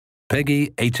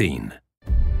Peggy 18.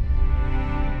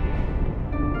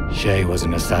 Shay was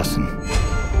an assassin.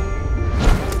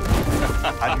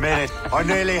 Admit it, I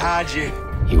nearly had you.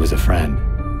 He was a friend,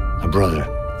 a brother.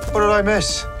 What did I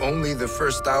miss? Only the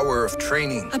first hour of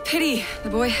training. A pity. The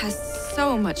boy has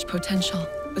so much potential,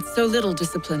 but so little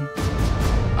discipline.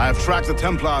 I have tracked the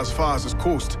Templar as far as this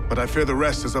coast, but I fear the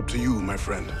rest is up to you, my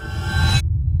friend.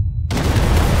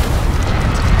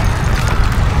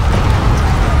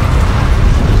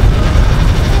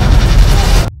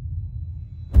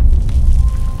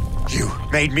 You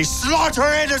made me slaughter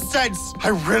innocents!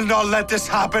 I will not let this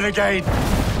happen again!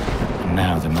 And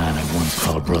now the man I once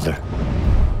called brother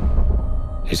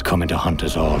is coming to hunt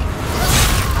us all.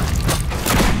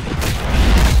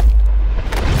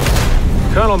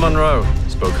 Colonel Monroe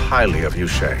spoke highly of you,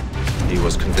 Shay. He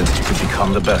was convinced you could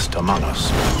become the best among us.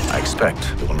 I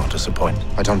expect you will not disappoint.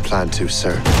 I don't plan to,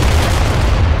 sir.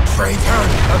 Traitor!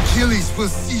 Achilles will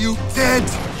see you dead!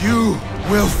 You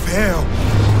will fail!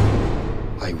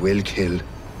 I will kill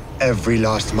every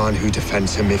last man who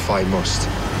defends him if I must.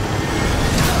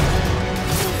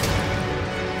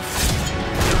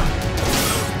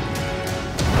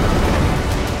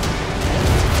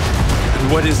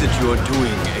 And what is it you're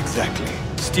doing exactly?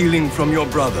 Stealing from your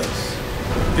brothers?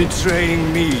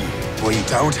 Betraying me? We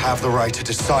don't have the right to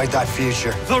decide that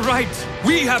future. The right!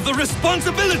 We have the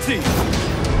responsibility!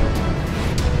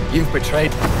 You've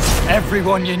betrayed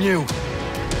everyone you knew.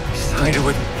 Sided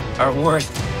with our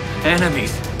worst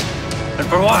enemies. And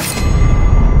for what?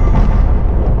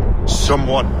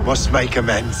 Someone must make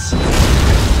amends.